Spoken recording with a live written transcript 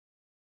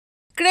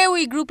Kreu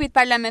i grupit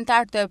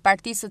parlamentar të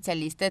Partisë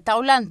Socialiste,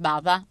 Taulant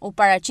Balla, u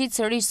paraqit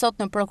sërish sot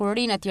në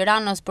Prokurorinë e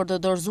Tiranës për të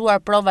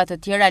dorëzuar prova të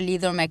tjera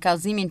lidhur me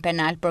kallëzimin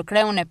penal për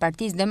kreun e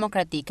Partisë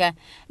Demokratike,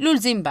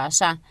 Kallëzon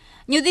Basha.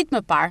 Një ditë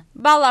më parë,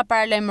 Balla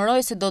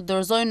paralajmëroi se do të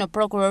dorëzojë në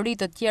prokurori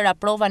të tjera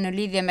prova në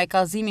lidhje me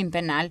kallëzimin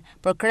penal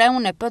për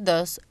kreun e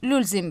PD-s,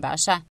 Kallëzon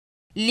Basha,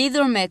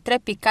 lidhur me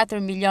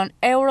 3.4 milion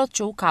euro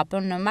që u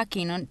kapën në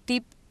makinën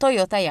tip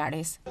Toyota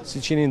Yaris.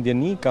 Si qeni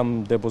ndjeni,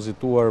 kam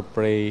depozituar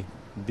prej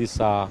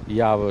disa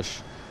javësh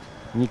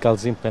një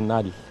kallëzim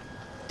penal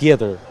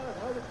tjetër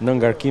në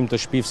ngarkim të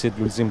shpifësit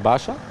Kallëzon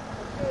Basha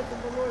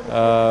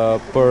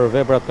për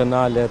veprat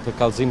penale të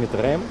kallëzimit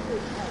rrem,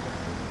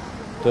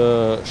 të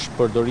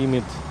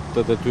shpërdorimit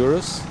të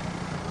detyrës,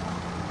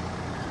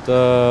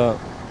 të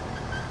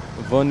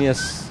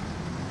vënies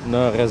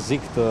në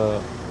rrezik të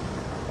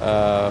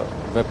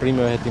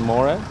veprimeve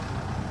hetimore,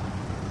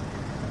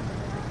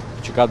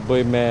 që ka të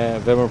bëjë me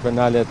vepra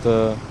penale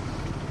të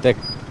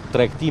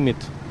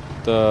tregtimit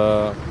të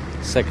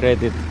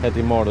sekretit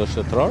hetimor dhe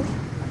shtetëror,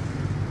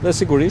 dhe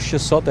sigurisht që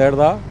sot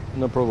erdha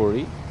në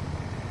prokurori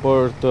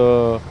për të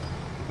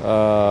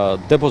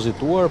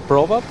depozituar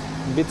provat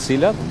mbi të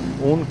cilat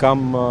unë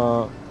kam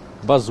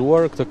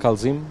bazuar këtë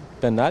kallëzim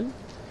penal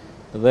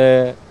dhe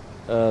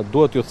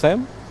duhet ju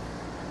them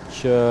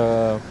që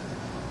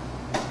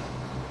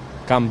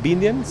kam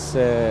bindjen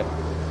se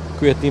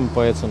ky hetim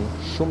po ecën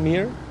shumë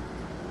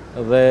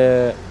mirë dhe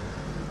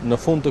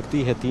në fund të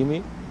këtij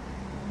hetimi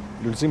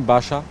Kallëzon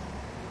Basha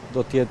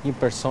do të jetë një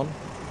person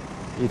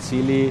i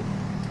cili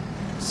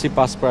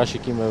sipas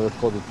parashikimeve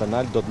të kodit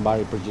penal do të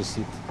mbajë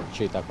përgjegjësitë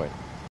që i takojnë.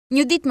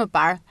 Një ditë më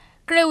parë,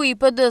 kreu i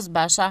PD-s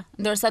Basha,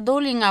 ndërsa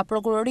doli nga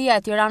Prokuroria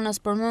e Tiranës,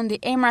 përmendi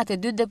emrat e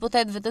 2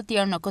 deputetëve të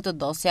tjerë në këtë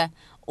dosje,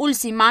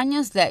 Ulsi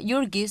Manjës dhe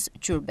Jurgis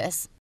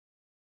Qurbes.